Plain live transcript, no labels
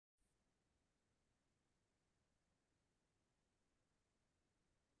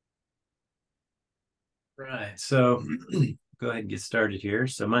Right. So go ahead and get started here.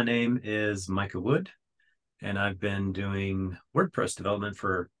 So my name is Micah Wood, and I've been doing WordPress development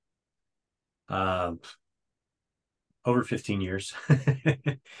for uh, over 15 years.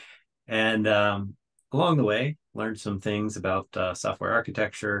 And along the way, learned some things about software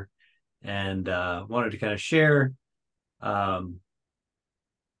architecture and wanted to kind of share. Um,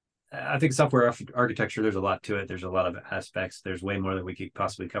 I think software architecture, there's a lot to it. There's a lot of aspects. There's way more than we could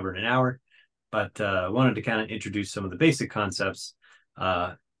possibly cover in an hour. But wanted to kind of introduce some of the basic concepts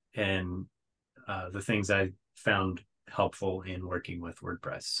uh, and the things I found helpful in working with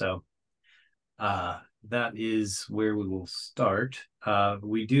WordPress. So that is where we will start.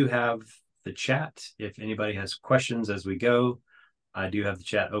 We do have the chat. If anybody has questions as we go, I do have the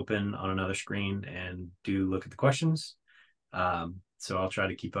chat open on another screen and do look at the questions. So I'll try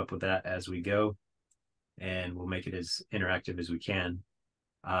to keep up with that as we go, and we'll make it as interactive as we can.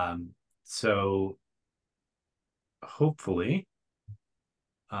 So hopefully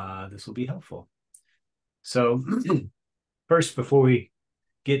this will be helpful. So first, before we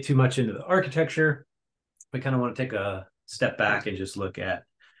get too much into the architecture, we kind of want to take a step back and just look at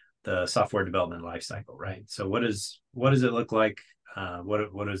the software development lifecycle, right? So what does it look like?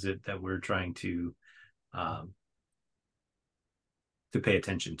 What is it that we're trying to pay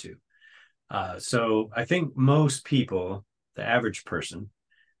attention to? So I think most people, the average person,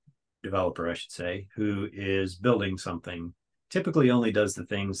 developer, I should say, who is building something, typically only does the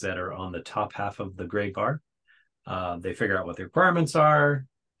things that are on the top half of the gray bar. They figure out what the requirements are.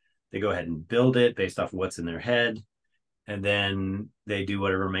 They go ahead and build it based off of what's in their head. And then they do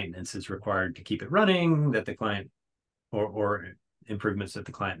whatever maintenance is required to keep it running that the client or improvements that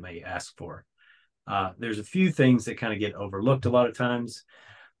the client may ask for. There's a few things that kind of get overlooked a lot of times.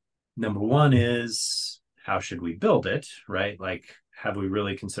 Number one is, how should we build it, right? Like, have we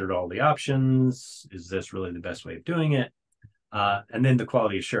really considered all the options? Is this really the best way of doing it? And then the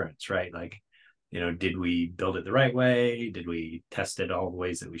quality assurance, right? Like, did we build it the right way? Did we test it all the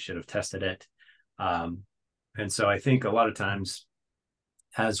ways that we should have tested it? And so I think a lot of times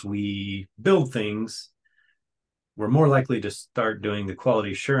as we build things, we're more likely to start doing the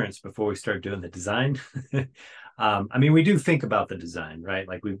quality assurance before we start doing the design. I mean, we do think about the design, right?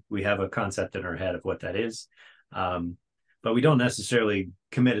 Like we have a concept in our head of what that is, but we don't necessarily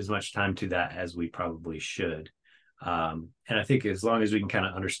commit as much time to that as we probably should. And I think as long as we can kind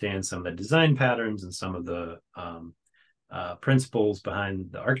of understand some of the design patterns and some of the principles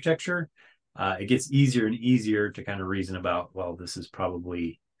behind the architecture, it gets easier and easier to kind of reason about, well, this is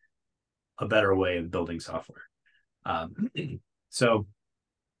probably a better way of building software. So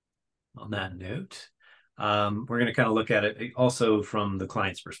on that note, we're going to kind of look at it also from the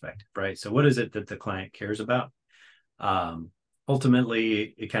client's perspective, right? So what is it that the client cares about?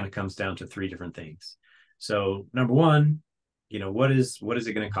 Ultimately, it kind of comes down to three different things. So number one, what is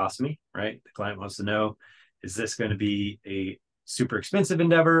it going to cost me, right? The client wants to know, is this going to be a super expensive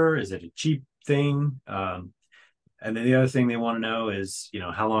endeavor? Is it a cheap thing? And then the other thing they want to know is,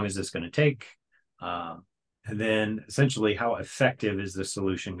 how long is this going to take? And then essentially, how effective is the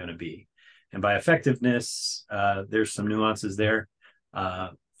solution going to be? And by effectiveness, there's some nuances there.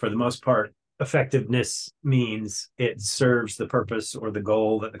 For the most part, effectiveness means it serves the purpose or the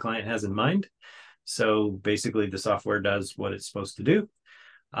goal that the client has in mind. So basically, the software does what it's supposed to do.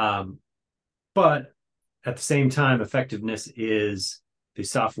 But at the same time, effectiveness is the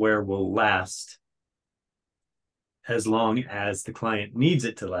software will last as long as the client needs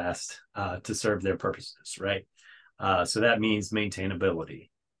it to last to serve their purposes, right? So that means maintainability.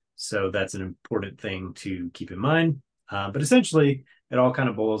 So that's an important thing to keep in mind. But essentially, it all kind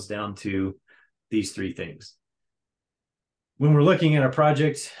of boils down to these three things. When we're looking at a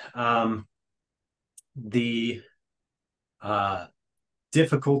project, the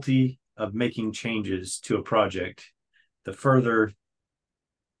difficulty of making changes to a project, the further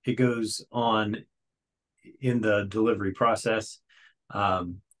it goes on in the delivery process,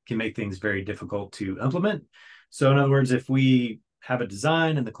 can make things very difficult to implement. So in other words, if we have a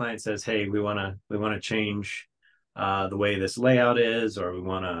design and the client says, hey, we want to change the way this layout is, or we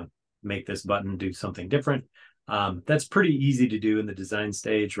want to make this button do something different, that's pretty easy to do in the design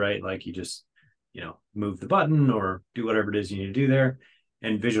stage, right? Like you just move the button or do whatever it is you need to do there,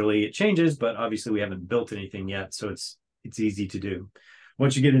 and visually it changes, but obviously we haven't built anything yet, so it's easy to do.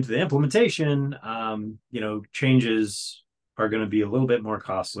 Once you get into the implementation, changes are going to be a little bit more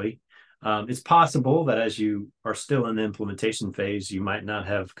costly. It's possible that as you are still in the implementation phase, you might not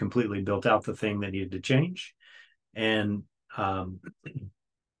have completely built out the thing that needed to change. And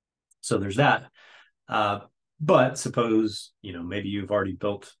so there's that. But suppose, maybe you've already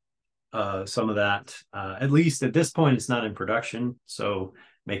built some of that. At least at this point, it's not in production. So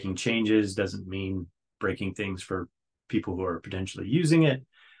making changes doesn't mean breaking things for people who are potentially using it.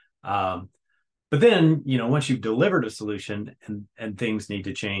 But then, once you've delivered a solution and things need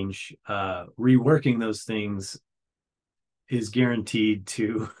to change, reworking those things is guaranteed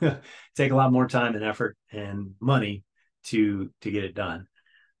to take a lot more time and effort and money to get it done.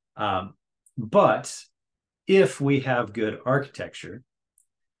 But if we have good architecture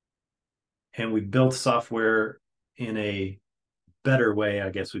and we built software in a better way, I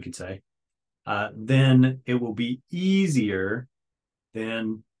guess we could say, then it will be easier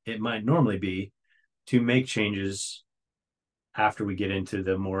than it might normally be to make changes after we get into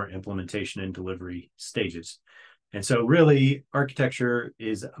the more implementation and delivery stages. And so really architecture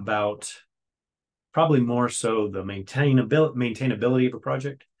is about probably more so the maintainability of a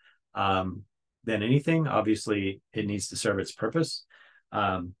project than anything. Obviously, it needs to serve its purpose.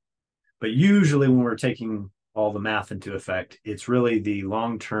 But usually when we're taking all the math into effect, it's really the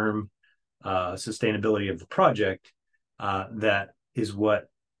long-term sustainability of the project that is what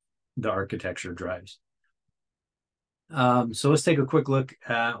the architecture drives. So let's take a quick look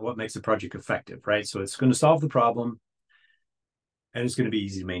at what makes a project effective, right? So it's going to solve the problem and it's going to be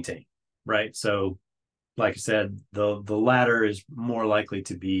easy to maintain, right? So like I said, the latter is more likely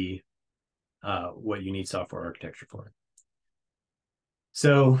to be what you need software architecture for.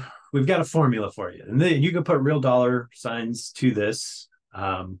 So we've got a formula for you, and then you can put real dollar signs to this.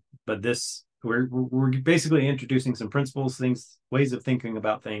 But this, we're basically introducing some principles, ways of thinking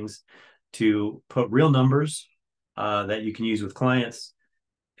about things to put real numbers that you can use with clients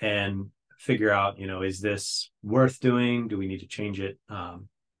and figure out, is this worth doing? Do we need to change it?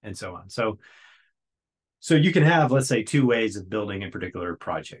 And so on. So you can have, let's say, two ways of building a particular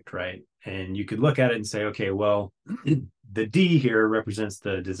project, right? And you could look at it and say, okay, well, the D here represents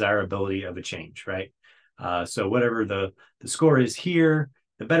the desirability of a change, right? So whatever the score is here,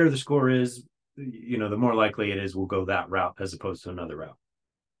 the better the score is, the more likely it is we'll go that route as opposed to another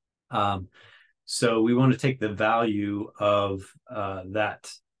route. So we want to take the value of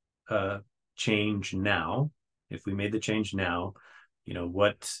that change now. If we made the change now,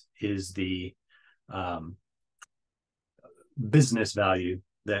 what is the business value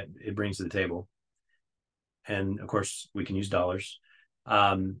that it brings to the table? And of course, we can use dollars.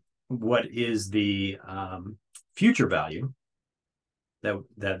 What is the future value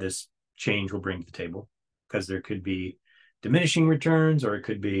that this change will bring to the table? Because there could be diminishing returns, or it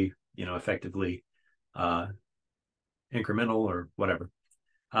could be, effectively incremental or whatever.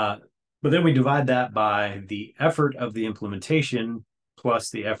 But then we divide that by the effort of the implementation plus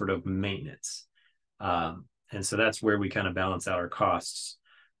the effort of maintenance. And so that's where we kind of balance out our costs.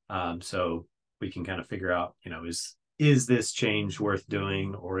 So we can kind of figure out, is this change worth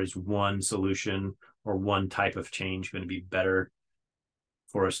doing, or is one solution or one type of change going to be better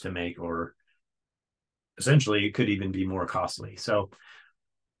for us to make, or essentially it could even be more costly. So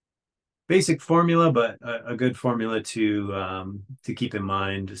basic formula, but a good formula to keep in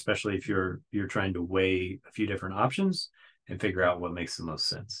mind, especially if you're trying to weigh a few different options and figure out what makes the most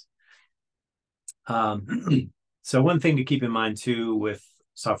sense. So one thing to keep in mind too with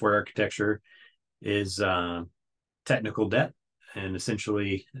software architecture is technical debt. And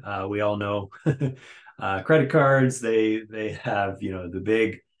essentially, we all know credit cards, they have, the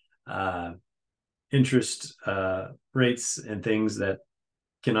big interest rates and things that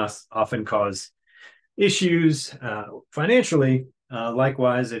can often cause issues financially.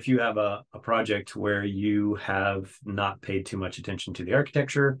 Likewise, if you have a project where you have not paid too much attention to the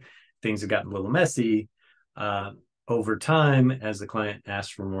architecture, things have gotten a little messy over time as the client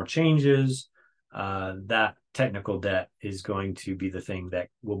asks for more changes, that technical debt is going to be the thing that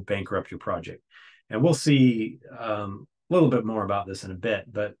will bankrupt your project. And we'll see a little bit more about this in a bit,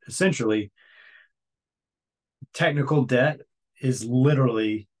 but essentially, technical debt is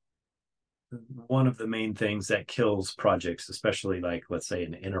literally one of the main things that kills projects, especially like, let's say,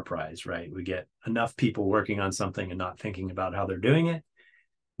 an enterprise, right? We get enough people working on something and not thinking about how they're doing it.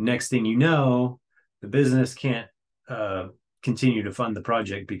 Next thing you know, the business can't continue to fund the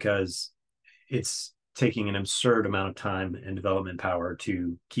project because it's taking an absurd amount of time and development power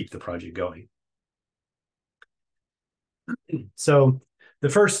to keep the project going. So the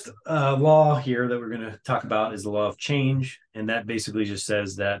first law here that we're going to talk about is the law of change. And that basically just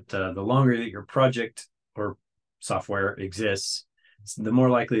says that the longer that your project or software exists, the more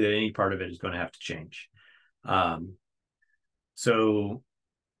likely that any part of it is going to have to change. So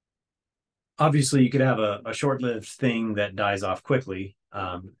obviously you could have a short-lived thing that dies off quickly,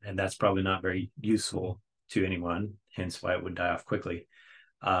 and that's probably not very useful to anyone, hence why it would die off quickly.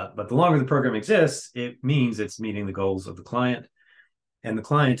 But the longer the program exists, it means it's meeting the goals of the client. And the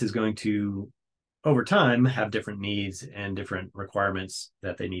client is going to, over time, have different needs and different requirements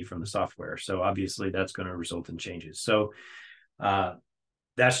that they need from the software. So obviously that's going to result in changes. So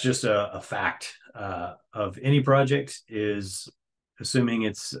that's just a fact of any project, is assuming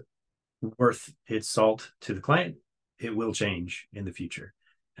it's worth its salt to the client, it will change in the future.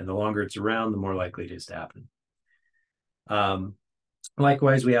 And the longer it's around, the more likely it is to happen.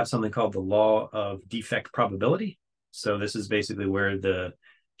 Likewise, we have something called the law of defect probability. So this is basically where the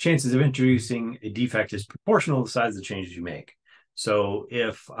chances of introducing a defect is proportional to the size of the changes you make. So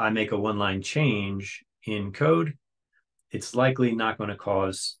if I make a one-line change in code, it's likely not going to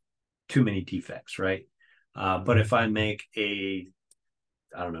cause too many defects, right? But if I make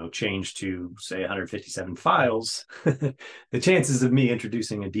I don't know, change to say 157 files, the chances of me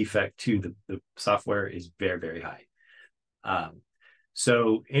introducing a defect to the software is very, very high.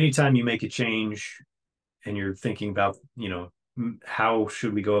 So anytime you make a change and you're thinking about, how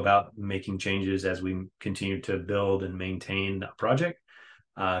should we go about making changes as we continue to build and maintain a project,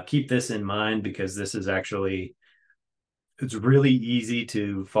 keep this in mind, because this is actually, it's really easy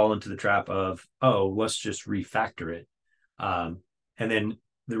to fall into the trap of, oh, let's just refactor it. And then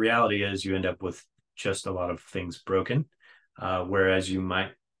the reality is you end up with just a lot of things broken. Whereas you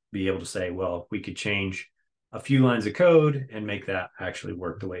might be able to say, well, we could change a few lines of code and make that actually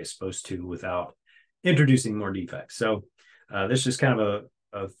work the way it's supposed to without introducing more defects. So this is just kind of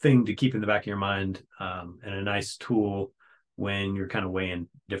a thing to keep in the back of your mind, and a nice tool when you're kind of weighing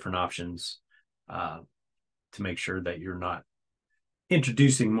different options, to make sure that you're not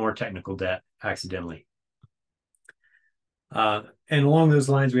introducing more technical debt accidentally. And along those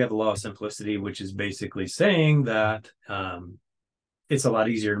lines, we have the law of simplicity, which is basically saying that it's a lot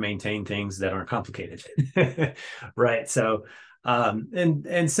easier to maintain things that aren't complicated, right? So,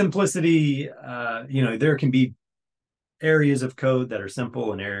 and simplicity, there can be areas of code that are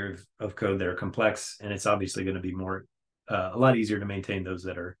simple and areas of code that are complex, and it's obviously going to be a lot easier to maintain those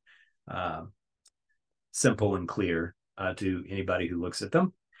that are simple and clear to anybody who looks at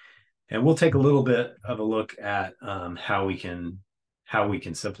them. And we'll take a little bit of a look at how we can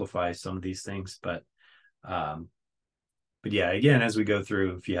simplify some of these things. But yeah, again, as we go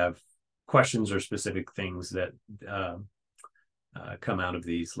through, if you have questions or specific things that come out of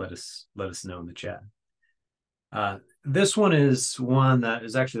these, let us know in the chat. This one is one that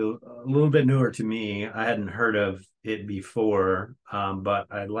is actually a little bit newer to me. I hadn't heard of it before, but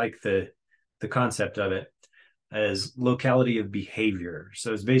I like the concept of it, as locality of behavior.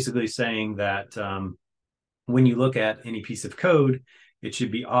 So it's basically saying that when you look at any piece of code, it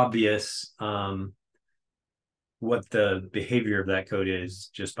should be obvious what the behavior of that code is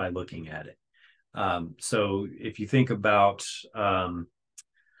just by looking at it. So if you think about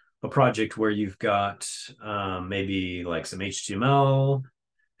a project where you've got maybe like some HTML,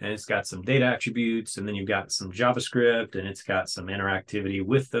 and it's got some data attributes, and then you've got some JavaScript, and it's got some interactivity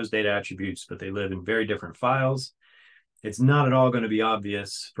with those data attributes, but they live in very different files. It's not at all going to be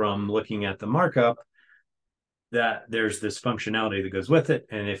obvious from looking at the markup that there's this functionality that goes with it.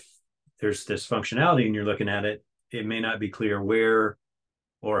 And if there's this functionality and you're looking at it, it may not be clear where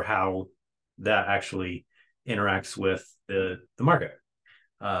or how that actually interacts with the markup.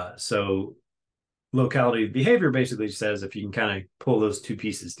 So locality of behavior basically says if you can kind of pull those two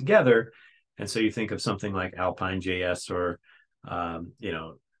pieces together, and so you think of something like Alpine.js or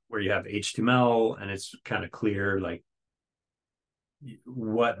where you have HTML and it's kind of clear like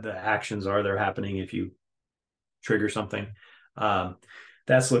what the actions are that are happening if you trigger something.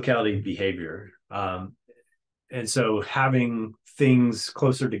 That's locality of behavior. And so having things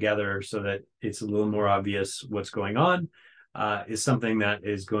closer together so that it's a little more obvious what's going on is something that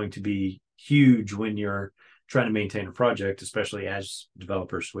is going to be huge when you're trying to maintain a project, especially as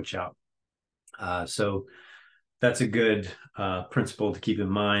developers switch out. So that's a good principle to keep in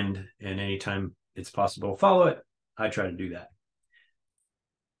mind, and anytime it's possible to follow it, I try to do that.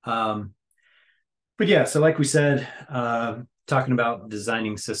 But yeah, so like we said, talking about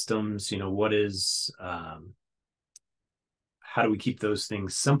designing systems, what is, how do we keep those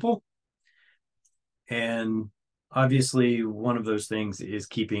things simple? And obviously, one of those things is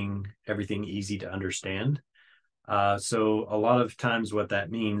keeping everything easy to understand. So a lot of times what that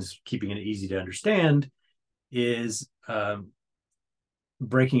means, keeping it easy to understand, is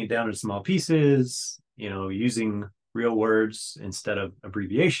breaking it down into small pieces, using real words instead of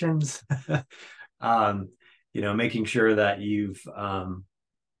abbreviations, making sure that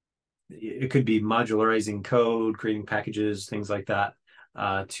it could be modularizing code, creating packages, things like that,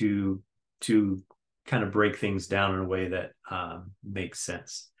 to kind of break things down in a way that makes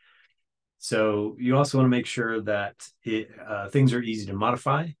sense. So you also want to make sure that things are easy to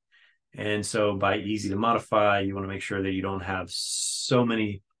modify. And so by easy to modify, you want to make sure that you don't have so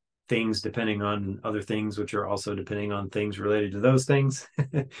many things depending on other things, which are also depending on things related to those things.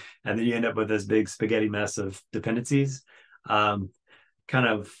 And then you end up with this big spaghetti mess of dependencies. Kind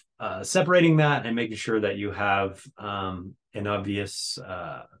of separating that and making sure that you have an obvious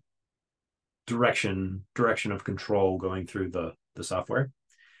direction of control going through the software.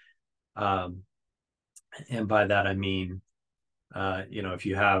 And by that, I mean, if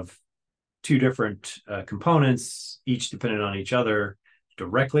you have two different components, each dependent on each other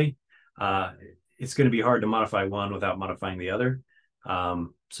directly, it's going to be hard to modify one without modifying the other.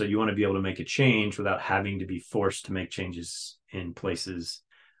 So you want to be able to make a change without having to be forced to make changes in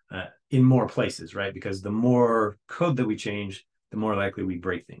more places, right? Because the more code that we change, the more likely we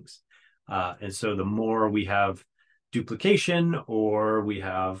break things. And so the more we have duplication or we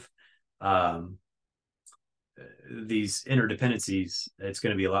have these interdependencies, it's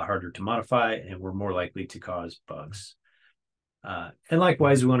going to be a lot harder to modify, and we're more likely to cause bugs. And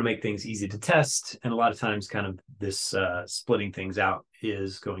likewise, we want to make things easy to test. And a lot of times kind of this splitting things out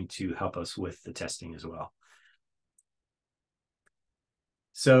is going to help us with the testing as well.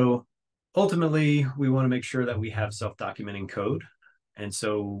 So ultimately, we want to make sure that we have self-documenting code. And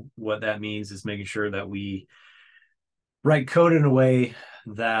so what that means is making sure that we write code in a way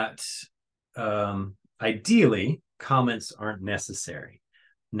that ideally comments aren't necessary.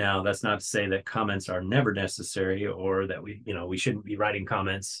 Now, that's not to say that comments are never necessary or that we shouldn't be writing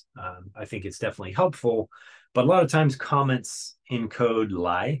comments. I think it's definitely helpful, but a lot of times comments in code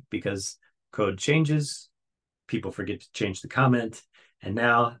lie because code changes, people forget to change the comment, and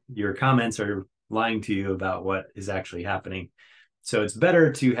now your comments are lying to you about what is actually happening. So it's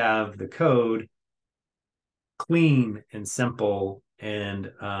better to have the code clean and simple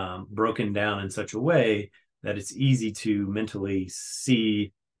and broken down in such a way that it's easy to mentally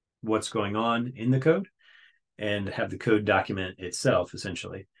see what's going on in the code and have the code document itself,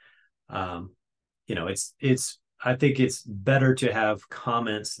 essentially. I think it's better to have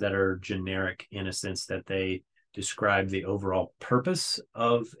comments that are generic in a sense that they describe the overall purpose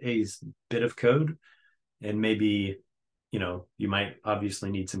of a bit of code. And maybe, you might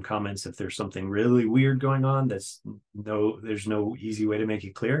obviously need some comments if there's something really weird going on. There's no easy way to make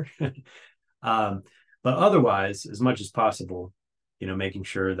it clear. But otherwise, as much as possible, making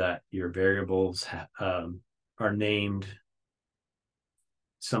sure that your variables are named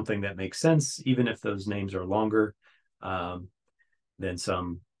something that makes sense, even if those names are longer than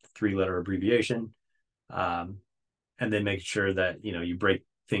some 3-letter abbreviation. And then making sure that, you break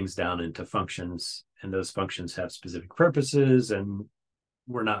things down into functions, and those functions have specific purposes, and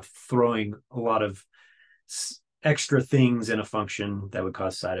we're not throwing a lot of extra things in a function that would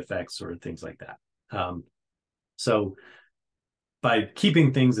cause side effects or things like that. So by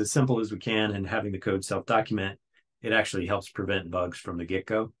keeping things as simple as we can and having the code self-document, it actually helps prevent bugs from the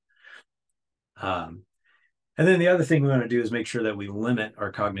get-go. And then the other thing we want to do is make sure that we limit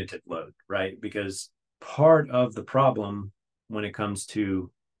our cognitive load, right? Because part of the problem when it comes to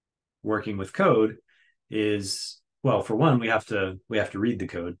working with code is, well, for one, we have to read the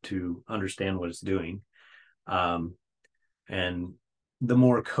code to understand what it's doing. And the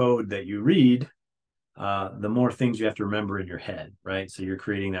more code that you read, the more things you have to remember in your head, right? So you're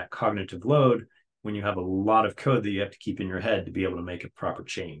creating that cognitive load when you have a lot of code that you have to keep in your head to be able to make a proper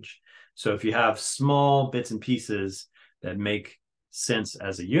change. So if you have small bits and pieces that make sense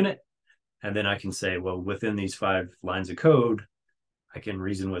as a unit, and then I can say, well, within these 5 lines of code, I can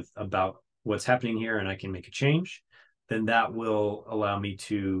reason about what's happening here and I can make a change, then that will allow me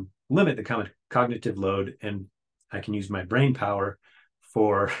to limit the cognitive load, and I can use my brain power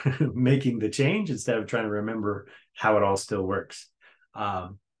for making the change instead of trying to remember how it all still works.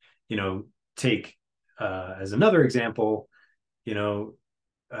 Take as another example,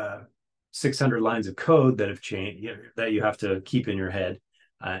 600 lines of code that have changed, that you have to keep in your head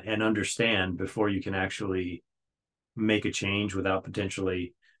and understand before you can actually make a change without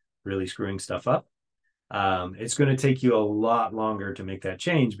potentially really screwing stuff up. It's going to take you a lot longer to make that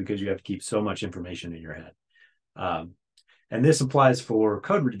change because you have to keep so much information in your head. And this applies for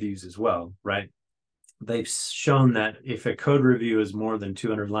code reviews as well, right? They've shown that if a code review is more than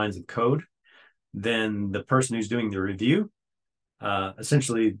 200 lines of code, then the person who's doing the review,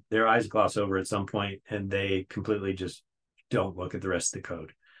 essentially their eyes gloss over at some point and they completely just don't look at the rest of the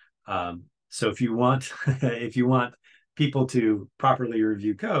code. So if you want people to properly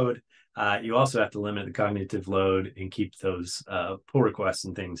review code, you also have to limit the cognitive load and keep those pull requests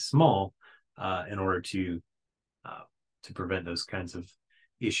and things small in order to prevent those kinds of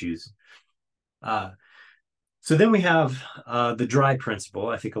issues. So then we have the dry principle.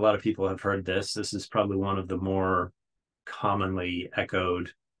 I think a lot of people have heard this. This is probably one of the more commonly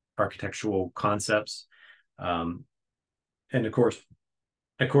echoed architectural concepts. And of course,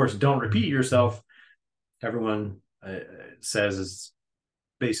 don't repeat yourself. Everyone says is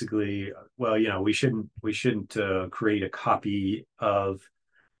basically, well, we shouldn't create a copy of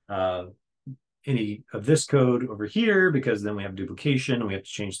any of this code over here, because then we have duplication and we have to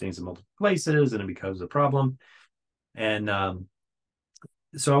change things in multiple places and it becomes a problem. And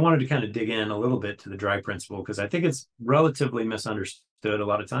so I wanted to kind of dig in a little bit to the dry principle, because I think it's relatively misunderstood a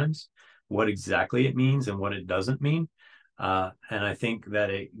lot of times what exactly it means and what it doesn't mean. And I think that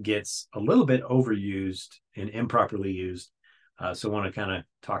it gets a little bit overused and improperly used. So I want to kind of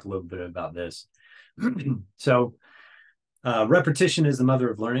talk a little bit about this. So repetition is the mother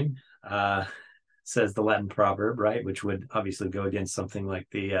of learning, says the Latin proverb, right? Which would obviously go against something like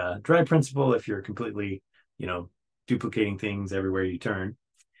the dry principle if you're completely, duplicating things everywhere you turn.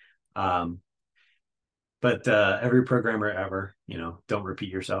 But every programmer ever, don't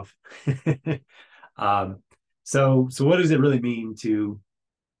repeat yourself. So what does it really mean to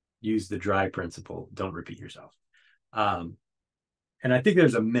use the dry principle? Don't repeat yourself. And I think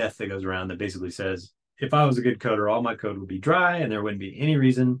there's a myth that goes around that basically says, if I was a good coder, all my code would be dry and there wouldn't be any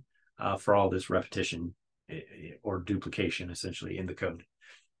reason for all this repetition or duplication essentially in the code.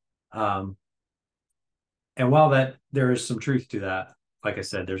 And while there is some truth to that, like I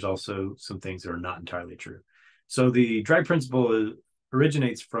said, there's also some things that are not entirely true. So the dry principle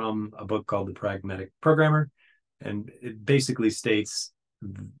originates from a book called The Pragmatic Programmer, and it basically states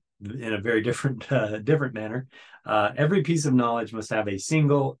in a very different manner, every piece of knowledge must have a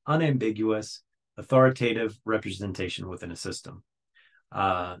single, unambiguous, authoritative representation within a system.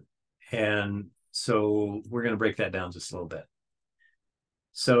 And so we're going to break that down just a little bit.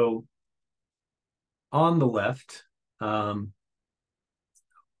 So on the left,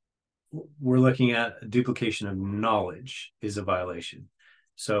 we're looking at duplication of knowledge is a violation.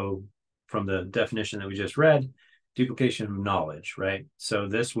 So from the definition that we just read, duplication of knowledge, right? So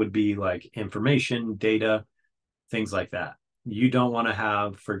this would be like information, data, things like that. You don't want to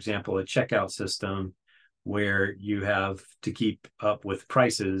have, for example, a checkout system where you have to keep up with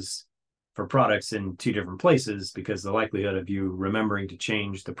prices for products in two different places, because the likelihood of you remembering to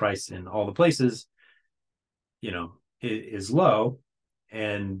change the price in all the places, is low.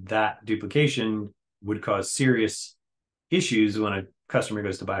 And that duplication would cause serious issues when a customer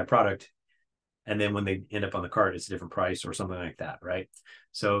goes to buy a product, and then when they end up on the cart, it's a different price or something like that, right?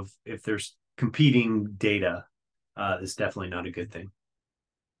 So if there's competing data, it's definitely not a good thing.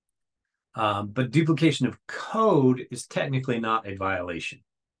 But duplication of code is technically not a violation,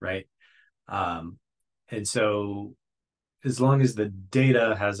 right? And so as long as the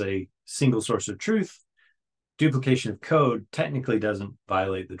data has a single source of truth, duplication of code technically doesn't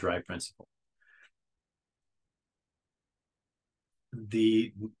violate the dry principle.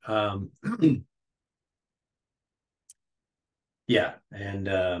 Yeah, and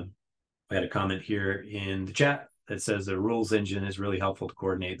we had a comment here in the chat that says the rules engine is really helpful to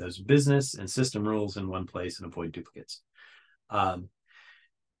coordinate those business and system rules in one place and avoid duplicates.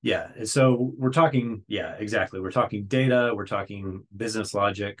 Yeah, so we're talking, yeah, exactly. We're talking data, we're talking business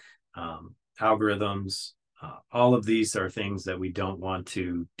logic, algorithms. All of these are things that we don't want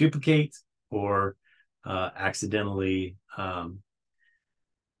to duplicate or accidentally,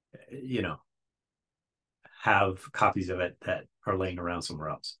 have copies of it that are laying around somewhere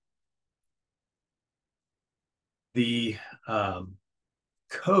else. The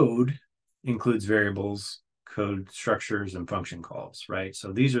code includes variables, code structures, and function calls, right?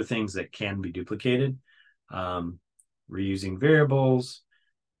 So these are things that can be duplicated. Reusing variables,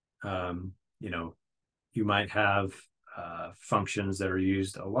 you might have functions that are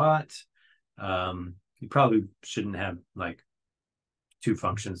used a lot. You probably shouldn't have like two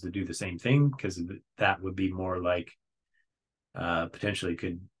functions that do the same thing, because that would be more like potentially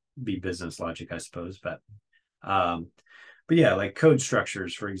could be business logic, I suppose. But yeah, like code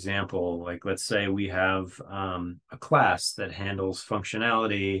structures, for example, like let's say we have a class that handles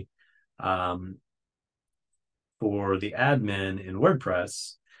functionality for the admin in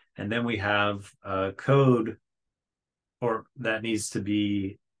WordPress, and then we have code that needs to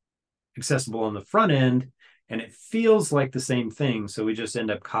be accessible on the front end, and it feels like the same thing. So we just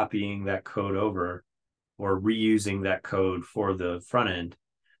end up copying that code over or reusing that code for the front end.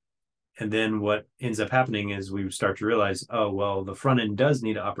 And then what ends up happening is we start to realize, oh, well, the front end does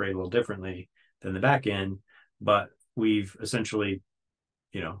need to operate a little differently than the back end, but we've essentially,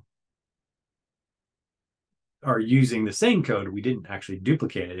 are using the same code, we didn't actually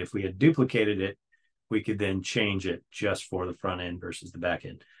duplicate it. If we had duplicated it, we could then change it just for the front end versus the back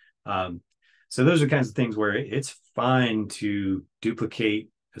end. So those are kinds of things where it's fine to duplicate,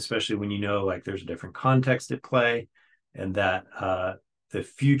 especially when you know like there's a different context at play, and that the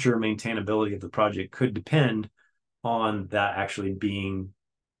future maintainability of the project could depend on that actually being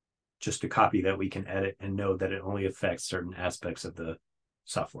just a copy that we can edit and know that it only affects certain aspects of the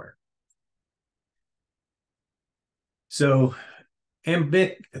software. So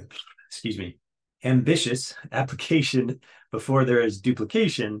ambitious application before there is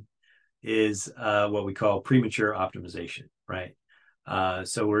duplication is what we call premature optimization, right?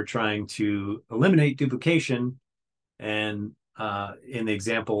 So we're trying to eliminate duplication, and in the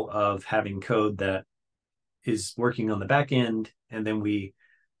example of having code that is working on the back end, and then we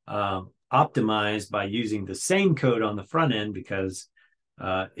optimize by using the same code on the front end because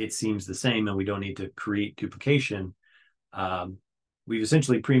it seems the same and we don't need to create duplication. We've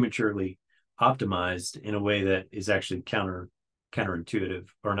essentially prematurely optimized in a way that is actually counterintuitive,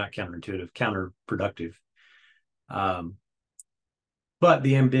 or not counterintuitive, counterproductive. But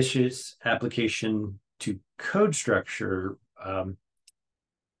the ambitious application to code structure, hold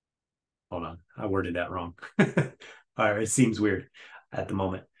on, I worded that wrong. All right, it seems weird at the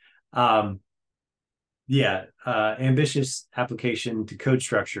moment. Ambitious application to code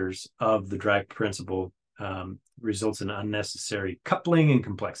structures of the drive principle results in unnecessary coupling and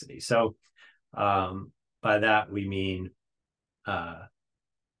complexity. So by that we mean,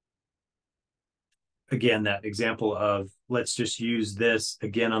 again, that example of let's just use this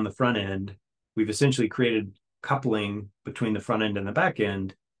again on the front end. We've essentially created coupling between the front end and the back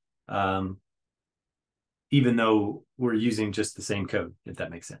end, even though we're using just the same code, if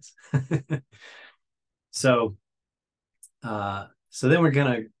that makes sense. So then we're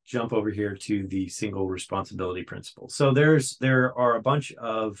going to jump over here to the single responsibility principle. So there are a bunch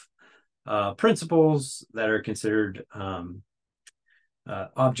of principles that are considered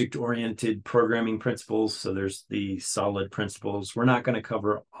object-oriented programming principles. So there's the solid principles. We're not going to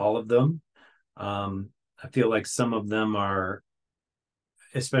cover all of them. I feel like some of them are,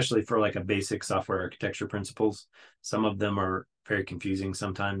 especially for like a basic software architecture principles, some of them are very confusing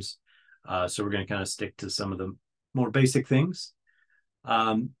sometimes. So we're going to kind of stick to some of the more basic things.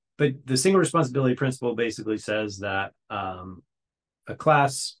 But the single responsibility principle basically says that a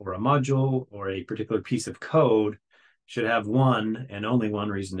class or a module or a particular piece of code should have one and only one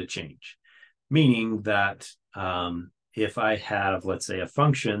reason to change. Meaning that if I have, let's say, a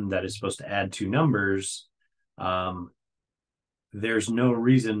function that is supposed to add two numbers, there's no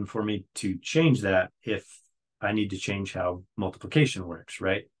reason for me to change that if I need to change how multiplication works,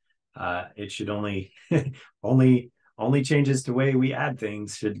 right? It should only changes to the way we add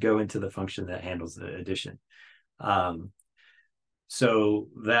things should go into the function that handles the addition. So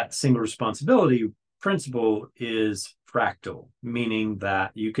that single responsibility principle is fractal, meaning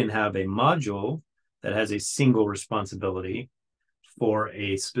that you can have a module that has a single responsibility for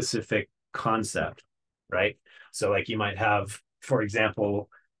a specific concept, right? So like you might have, for example,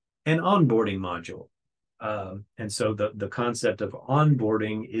 an onboarding module. And so the concept of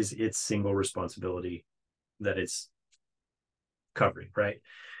onboarding is its single responsibility that it's covering, right?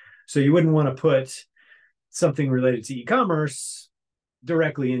 So you wouldn't want to put something related to e-commerce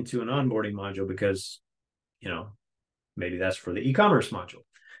directly into an onboarding module because, maybe that's for the e-commerce module.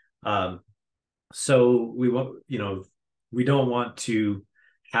 So we don't want to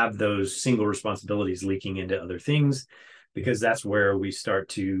have those single responsibilities leaking into other things, because that's where we start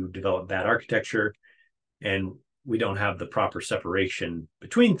to develop bad architecture, and we don't have the proper separation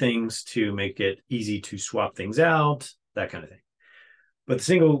between things to make it easy to swap things out, that kind of thing. But the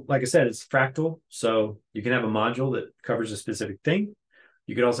single, like I said, it's fractal. So you can have a module that covers a specific thing.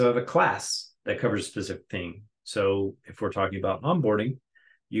 You could also have a class that covers a specific thing. So if we're talking about onboarding,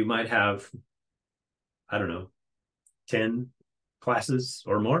 you might have, 10 classes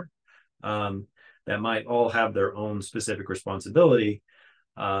or more that might all have their own specific responsibility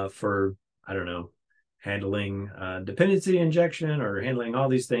for, handling dependency injection or handling all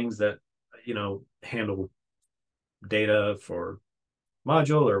these things that, handle data for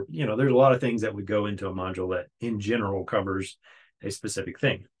module, or, there's a lot of things that would go into a module that in general covers a specific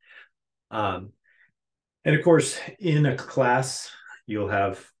thing. And of course, in a class, you'll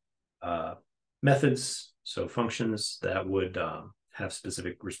have methods, so functions that would have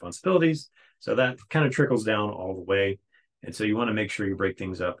specific responsibilities. So that kind of trickles down all the way. And so you want to make sure you break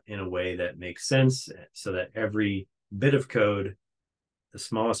things up in a way that makes sense so that every bit of code, the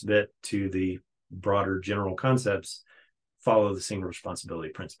smallest bit to the broader general concepts, follow the single responsibility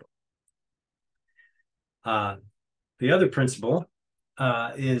principle. Uh, the other principle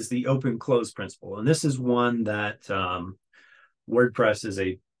is the open-close principle. And this is one that WordPress is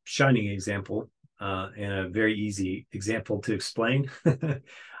a shining example and a very easy example to explain.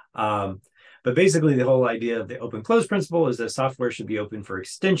 But basically, the whole idea of the open-close principle is that software should be open for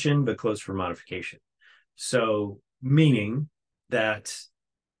extension, but closed for modification. So, meaning that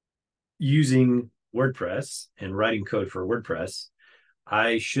using WordPress and writing code for WordPress,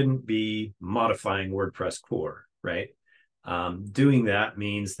 I shouldn't be modifying WordPress core, right? Doing that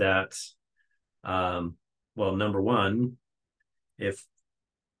means that, well, number one, if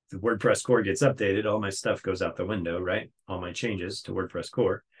the WordPress core gets updated, all my stuff goes out the window, right? All my changes to WordPress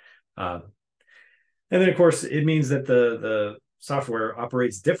core. And then, of course, it means that the software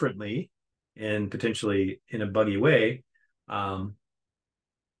operates differently and potentially in a buggy way, and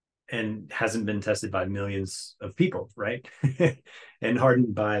hasn't been tested by millions of people, right? And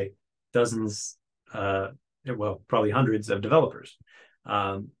hardened by dozens, well, probably hundreds of developers.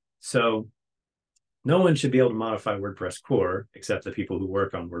 So no one should be able to modify WordPress core except the people who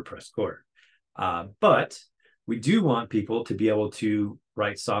work on WordPress core. But we do want people to be able to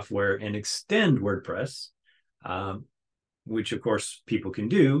write software and extend WordPress, which of course people can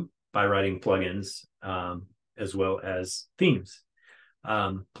do by writing plugins as well as themes.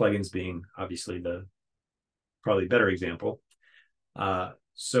 Plugins being obviously the probably better example.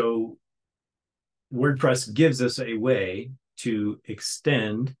 So WordPress gives us a way to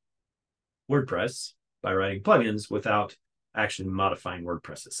extend WordPress by writing plugins without actually modifying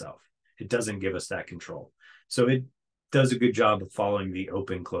WordPress itself. It doesn't give us that control. So it does a good job of following the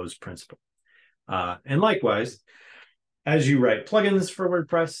open-close principle. And likewise, as you write plugins for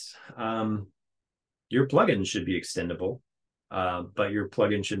WordPress, your plugin should be extendable, but your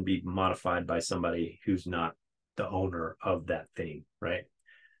plugin shouldn't be modified by somebody who's not the owner of that thing, right?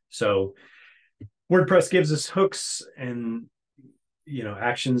 So WordPress gives us hooks and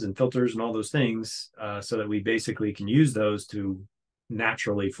actions and filters and all those things, so that we basically can use those to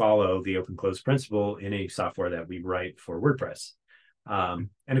naturally follow the open-close principle in a software that we write for WordPress.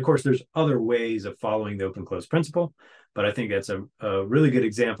 And of course, there's other ways of following the open-close principle, but I think that's a really good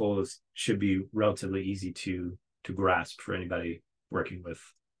example. Of, should be relatively easy to grasp for anybody working with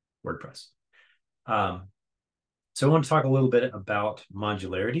WordPress. So I want to talk a little bit about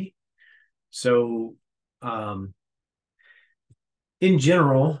modularity. So in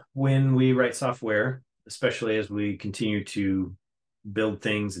general, when we write software, especially as we continue to build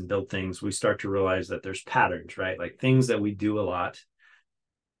things, we start to realize that there's patterns, right? Like things that we do a lot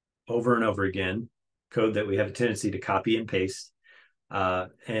over and over again, code that we have a tendency to copy and paste.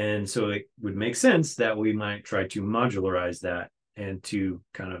 And so it would make sense that we might try to modularize that and to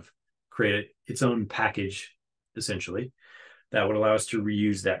kind of create its own package, essentially, that would allow us to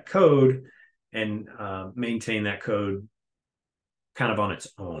reuse that code and maintain that code kind of on its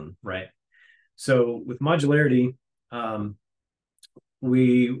own, right? So with modularity,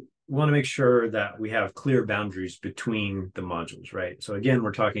 we want to make sure that we have clear boundaries between the modules, right? So again,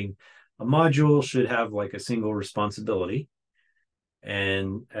 we're talking a module should have like a single responsibility.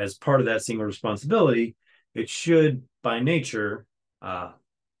 And as part of that single responsibility, it should, by nature,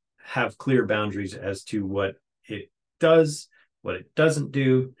 have clear boundaries as to what it does, what it doesn't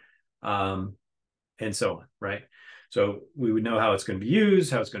do, and so on, right? So we would know how it's going to be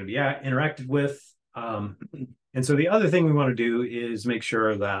used, how it's going to be interacted with. And so the other thing we want to do is make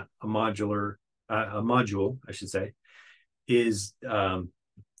sure that a module, I should say, is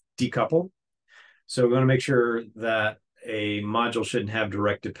decoupled. So we want to make sure that a module shouldn't have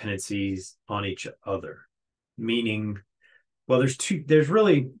direct dependencies on each other. Meaning, well, there's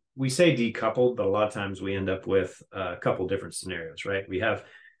really, we say decoupled, but a lot of times we end up with a couple different scenarios, right? We have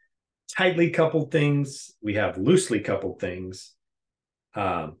tightly coupled things, we have loosely coupled things.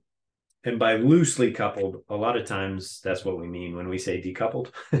 And by loosely coupled, a lot of times that's what we mean when we say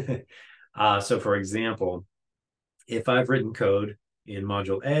decoupled. So for example, if I've written code in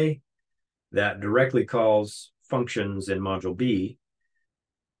module A that directly calls functions in module B,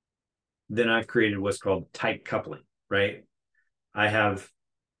 then I've created what's called tight coupling, right? I have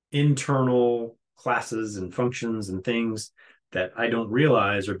internal classes and functions and things that I don't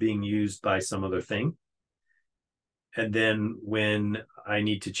realize are being used by some other thing. And then when I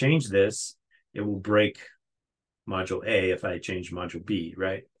need to change this, it will break module A if I change module B,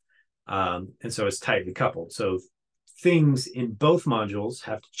 right? And so it's tightly coupled. So things in both modules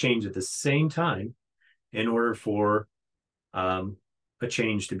have to change at the same time in order for a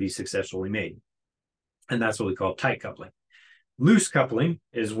change to be successfully made. And that's what we call tight coupling. Loose coupling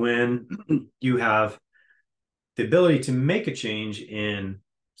is when you have the ability to make a change in,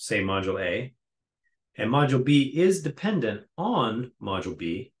 say, module A, And module B is dependent on module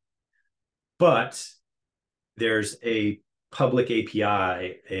B, but there's a public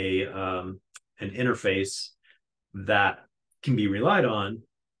API, an interface that can be relied on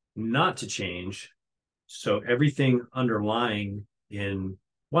not to change. So everything underlying in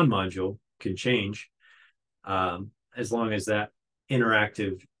one module can change, as long as that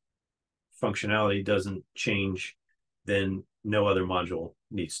interactive functionality doesn't change, then no other module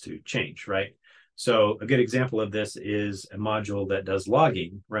needs to change, right? So a good example of this is a module that does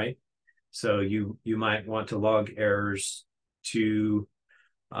logging, right? So you might want to log errors to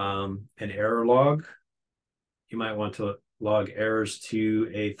an error log. You might want to log errors to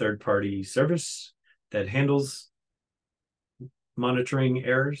a third-party service that handles monitoring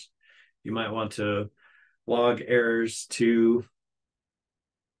errors. You might want to log errors to,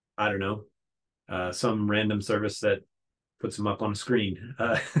 I don't know, some random service that puts them up on a screen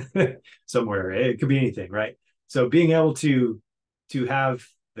somewhere. It could be anything, right? So being able to have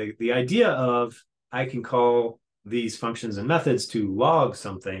the idea of, I can call these functions and methods to log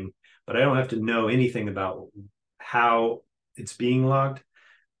something, but I don't have to know anything about how it's being logged.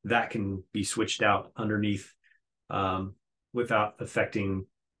 That can be switched out underneath, without affecting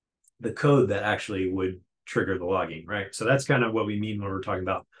the code that actually would trigger the logging, right? So that's kind of what we mean when we're talking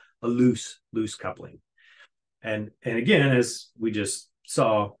about a loose coupling. And again, as we just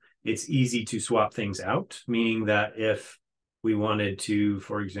saw, it's easy to swap things out, meaning that if we wanted to,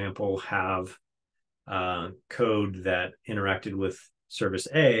 for example, have code that interacted with service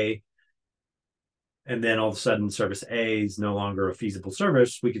A, and then all of a sudden service A is no longer a feasible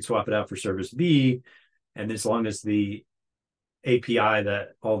service, we could swap it out for service B. And as long as the API that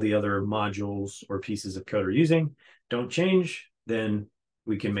all the other modules or pieces of code are using don't change, then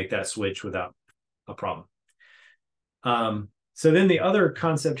we can make that switch without a problem. So then the other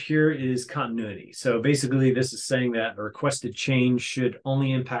concept here is continuity. So basically this is saying that a requested change should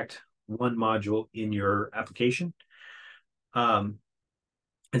only impact one module in your application. And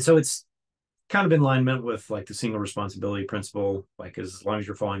so it's kind of in alignment with like the single responsibility principle. Like as long as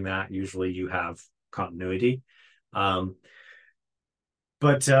you're following that, usually you have continuity. But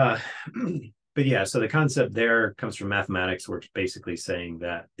yeah, so the concept there comes from mathematics, where it's basically saying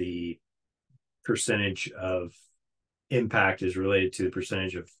that the percentage of impact is related to the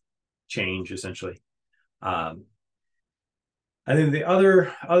percentage of change, essentially. I think the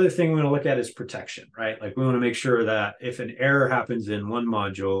other thing we want to look at is protection, right? Like we want to make sure that if an error happens in one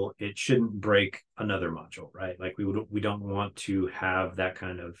module, it shouldn't break another module, right? Like we don't want to have that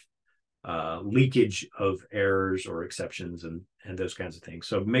kind of leakage of errors or exceptions and those kinds of things.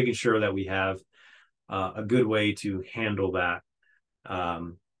 So making sure that we have a good way to handle that,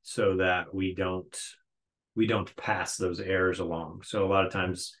 so that we don't pass those errors along. So a lot of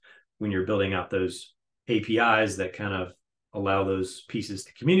times when you're building out those APIs that kind of allow those pieces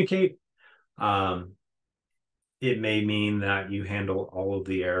to communicate, it may mean that you handle all of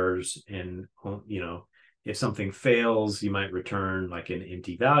the errors, and if something fails, you might return like an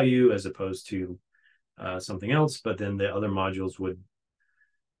empty value as opposed to something else. But then the other modules would,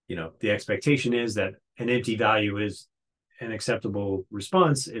 the expectation is that an empty value is an acceptable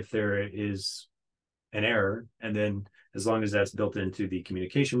response if there is an error. And then as long as that's built into the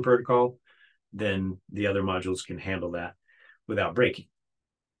communication protocol, then the other modules can handle that without breaking.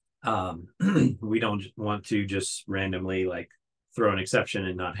 We don't want to just randomly like throw an exception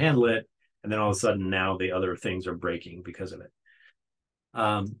and not handle it, and then all of a sudden now the other things are breaking because of it.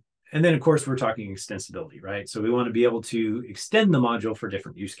 And then of course we're talking extensibility, right? So we want to be able to extend the module for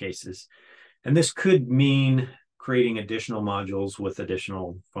different use cases. And this could mean creating additional modules with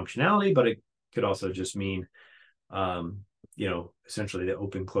additional functionality, but it could also just mean, essentially the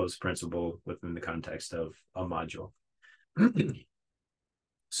open close principle within the context of a module.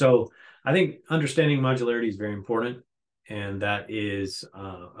 So I think understanding modularity is very important. And that is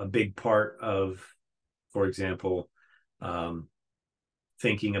a big part of, for example,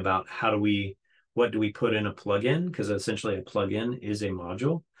 thinking about what do we put in a plugin? Because essentially a plugin is a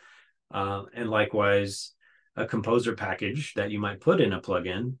module. And likewise, a composer package that you might put in a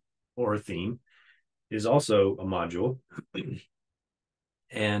plugin or a theme is also a module.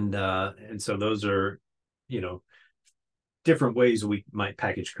 And so those are, different ways we might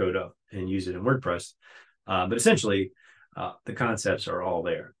package code up and use it in WordPress. But essentially, the concepts are all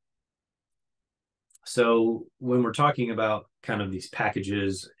there. So when we're talking about kind of these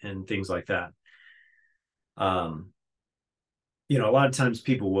packages and things like that, a lot of times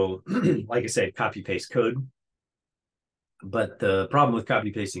people will, like I say, copy paste code. But the problem with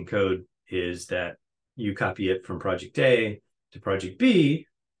copy pasting code is that you copy it from project A to project B,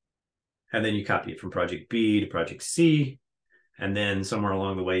 and then you copy it from project B to project C. And then somewhere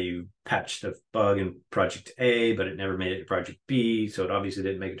along the way, you patched the bug in project A, but it never made it to project B. So it obviously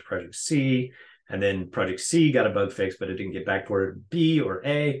didn't make it to project C. And then project C got a bug fix, but it didn't get backported to B or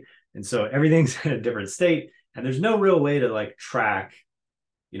A. And so everything's in a different state. And there's no real way to like track,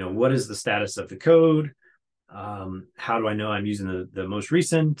 what is the status of the code? How do I know I'm using the most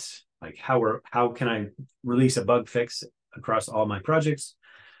recent? Like how can I release a bug fix across all my projects?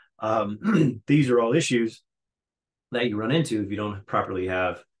 These are all issues that you run into if you don't properly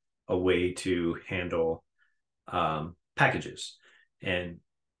have a way to handle packages. And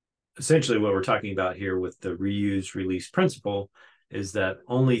essentially what we're talking about here with the reuse release principle is that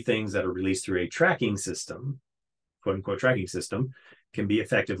only things that are released through a tracking system, quote unquote tracking system, can be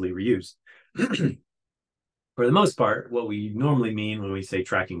effectively reused. For the most part, what we normally mean when we say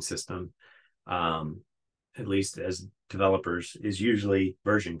tracking system, at least as developers, is usually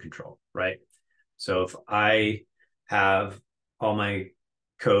version control, right? So if I have all my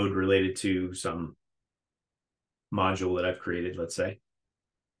code related to some module that I've created, let's say,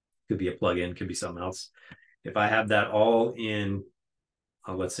 could be a plugin, could be something else. If I have that all in,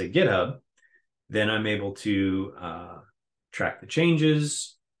 let's say, GitHub, then I'm able to track the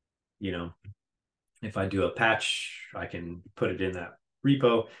changes. If I do a patch, I can put it in that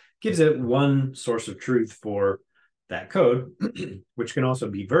repo. Gives it one source of truth for that code, which can also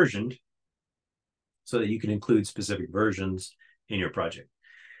be versioned so that you can include specific versions in your project.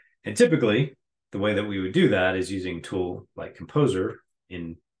 And typically, the way that we would do that is using a tool like Composer,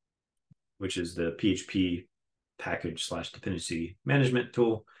 which is the PHP package/dependency management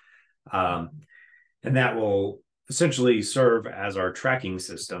tool. And that will essentially serve as our tracking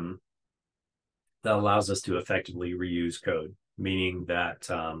system that allows us to effectively reuse code, meaning that,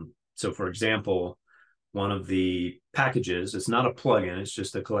 so for example, one of the packages, it's not a plugin, it's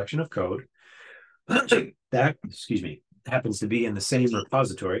just a collection of code that, happens to be in the same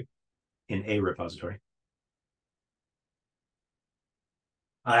repository, in a repository.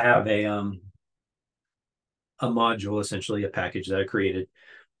 I have a module, essentially a package that I created,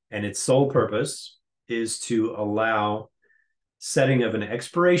 and its sole purpose is to allow setting of an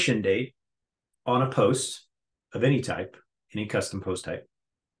expiration date on a post of any type, any custom post type.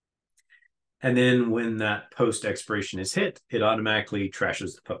 And then when that post expiration is hit, it automatically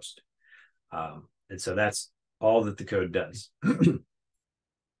trashes the post. And so that's all that the code does. And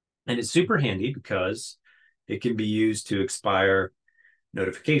it's super handy because it can be used to expire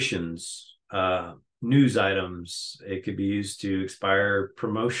notifications, news items. It could be used to expire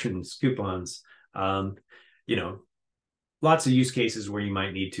promotions, coupons, lots of use cases where you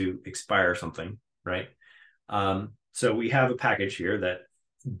might need to expire something, right? So we have a package here that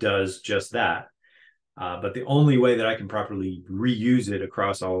does just that. But the only way that I can properly reuse it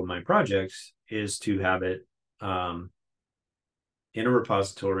across all of my projects is to have it in a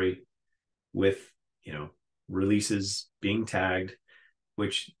repository with, releases being tagged,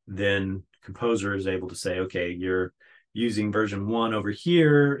 which then Composer is able to say, okay, you're using version 1 over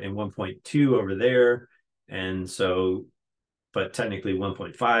here and 1.2 over there. And so, but technically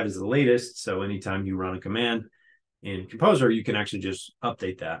 1.5 is the latest. So anytime you run a command in Composer, you can actually just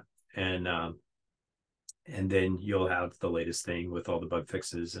update that. And then you'll have the latest thing with all the bug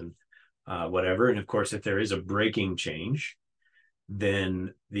fixes and whatever. And of course, if there is a breaking change,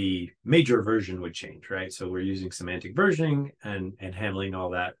 then the major version would change, right? So we're using semantic versioning and handling all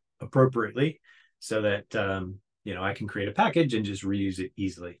that appropriately so that, I can create a package and just reuse it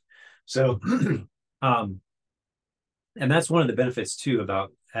easily. So, and that's one of the benefits too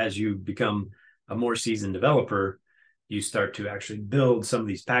about as you become a more seasoned developer, you start to actually build some of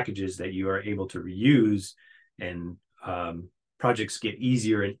these packages that you are able to reuse, and projects get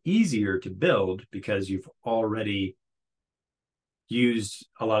easier and easier to build because you've already used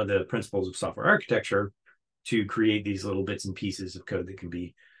a lot of the principles of software architecture to create these little bits and pieces of code that can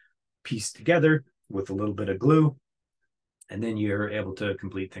be pieced together with a little bit of glue, and then you're able to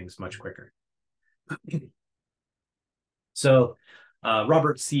complete things much quicker. So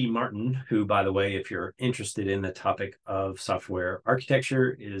Robert C. Martin, who, by the way, if you're interested in the topic of software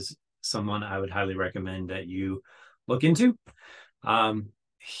architecture, is someone I would highly recommend that you look into.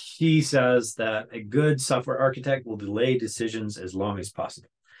 He says that a good software architect will delay decisions as long as possible,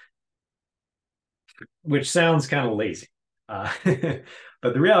 which sounds kind of lazy.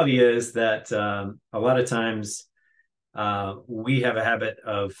 But the reality is that a lot of times we have a habit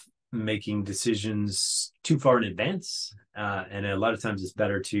of making decisions too far in advance. And a lot of times it's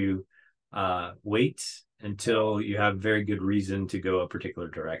better to wait until you have very good reason to go a particular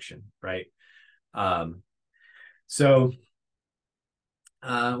direction, right? So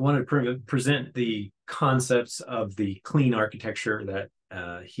I want to present the concepts of the clean architecture that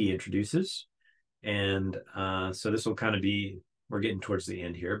he introduces. And so this will kind of be, we're getting towards the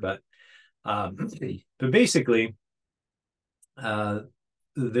end here, but basically,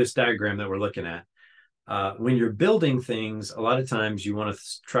 this diagram that we're looking at, when you're building things, a lot of times you want to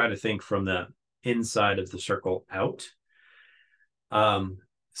try to think from the inside of the circle out.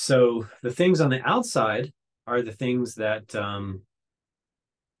 So the things on the outside are the things that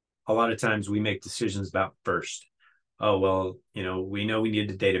a lot of times we make decisions about first. Oh, well, we know we need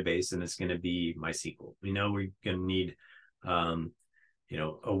a database and it's going to be MySQL. We know we're going to need,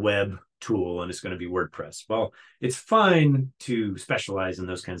 a web tool and it's going to be WordPress. Well, it's fine to specialize in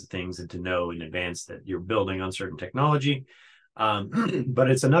those kinds of things and to know in advance that you're building on certain technology. But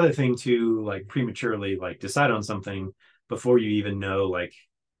it's another thing to like prematurely like decide on something before you even know like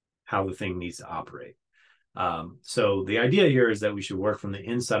how the thing needs to operate. So the idea here is that we should work from the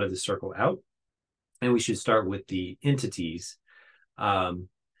inside of the circle out, and we should start with the entities.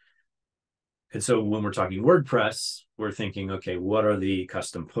 And so when we're talking WordPress, we're thinking, okay, what are the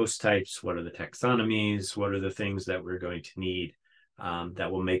custom post types? What are the taxonomies? What are the things that we're going to need that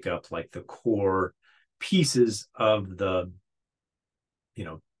will make up like the core pieces of the,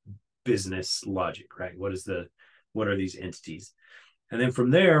 business logic, right? What are these entities? And then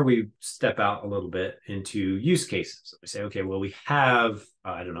from there, we step out a little bit into use cases. We say, okay, well, we have,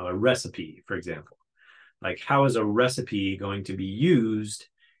 I don't know, a recipe, for example. Like, how is a recipe going to be used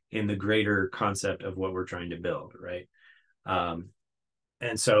in the greater concept of what we're trying to build, right?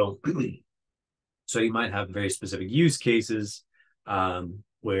 And so, so you might have very specific use cases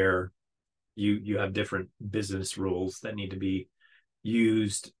where you have different business rules that need to be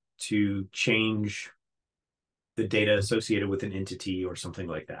used to change the data associated with an entity or something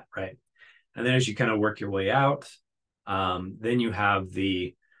like that, right? And then as you kind of work your way out, then you have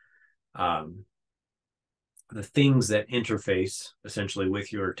the things that interface essentially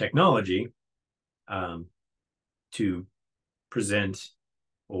with your technology to present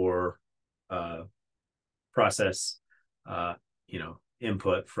or process,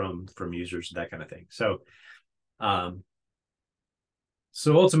 input from users, that kind of thing.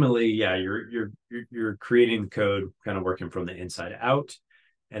 So ultimately, yeah, you're creating code, kind of working from the inside out,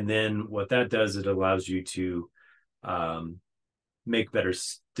 and then what that does, it allows you to make better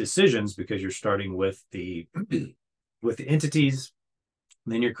decisions because you're starting with the with the entities,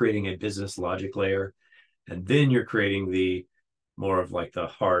 then you're creating a business logic layer, and then you're creating the more of like the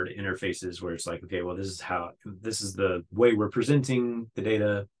hard interfaces where it's like, okay, well, this is the way we're presenting the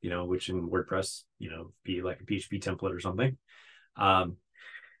data, which in WordPress, be like a PHP template or something.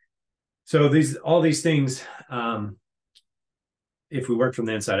 So all these things, if we work from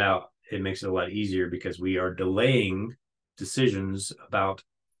the inside out, it makes it a lot easier because we are delaying decisions about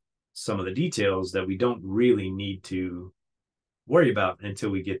some of the details that we don't really need to worry about until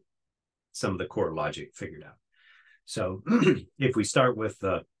we get some of the core logic figured out. So if we start with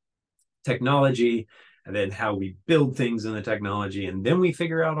the technology and then how we build things in the technology, and then we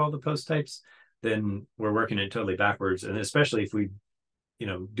figure out all the post types, then we're working it totally backwards. And especially if we,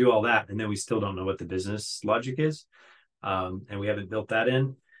 do all that and then we still don't know what the business logic is, and we haven't built that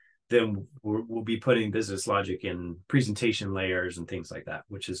in, then we'll be putting business logic in presentation layers and things like that,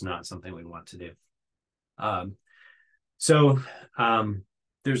 which is not something we want to do. So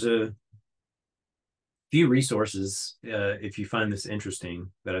there's a few resources, if you find this interesting,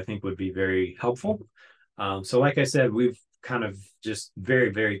 that I think would be very helpful. So like I said, we've kind of just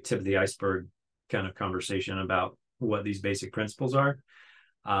very, very tip of the iceberg kind of conversation about what these basic principles are.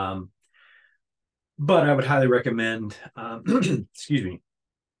 But I would highly recommend, excuse me,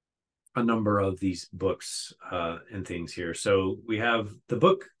 a number of these books and things here. So we have the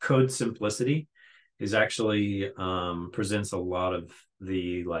book Code Simplicity is actually presents a lot of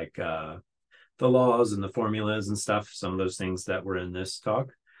the the laws and the formulas and stuff, some of those things that were in this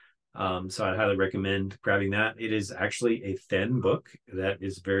talk. So I'd highly recommend grabbing that. It is actually a thin book that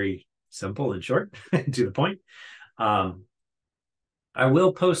is very simple and short to the point. I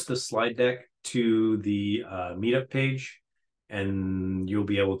will post the slide deck to the meetup page, and you'll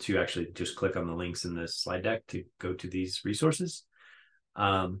be able to actually just click on the links in this slide deck to go to these resources.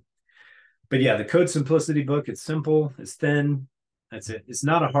 But yeah, the Code Simplicity book, it's simple, it's thin, that's it. It's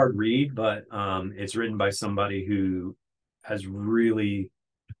not a hard read, but it's written by somebody who has really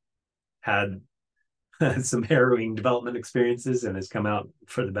had some harrowing development experiences and has come out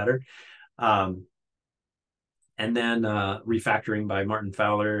for the better. And then Refactoring by Martin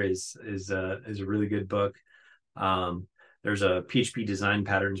Fowler is a really good book. There's a PHP design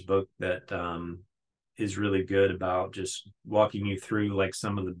patterns book that is really good about just walking you through like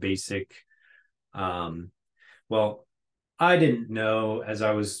some of the basic. Well, I didn't know as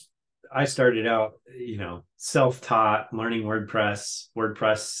I started out, self-taught learning WordPress.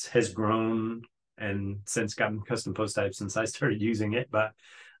 WordPress has grown and since gotten custom post types since I started using it. But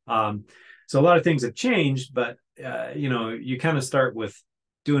so a lot of things have changed, but you kind of start with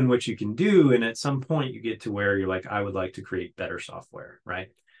doing what you can do. And at some point you get to where you're like, I would like to create better software, right?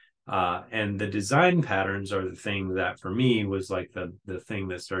 And the design patterns are the thing that for me was like the thing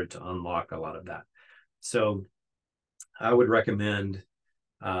that started to unlock a lot of that. So I would recommend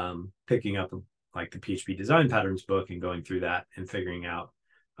picking up like the PHP design patterns book and going through that and figuring out,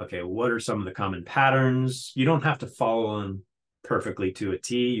 okay, what are some of the common patterns? You don't have to follow them perfectly to a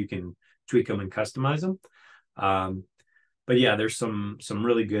T. You can tweak them and customize them. But yeah, there's some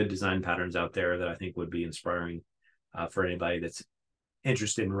really good design patterns out there that I think would be inspiring for anybody that's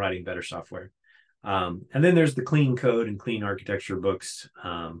interested in writing better software. And then there's the clean code and clean architecture books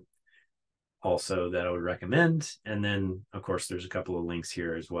also that I would recommend. And then, of course, there's a couple of links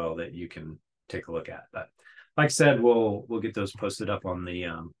here as well that you can take a look at. But like I said, we'll get those posted up on the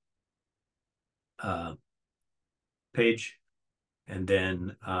page. And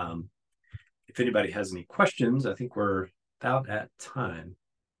then if anybody has any questions, I think we're about at time.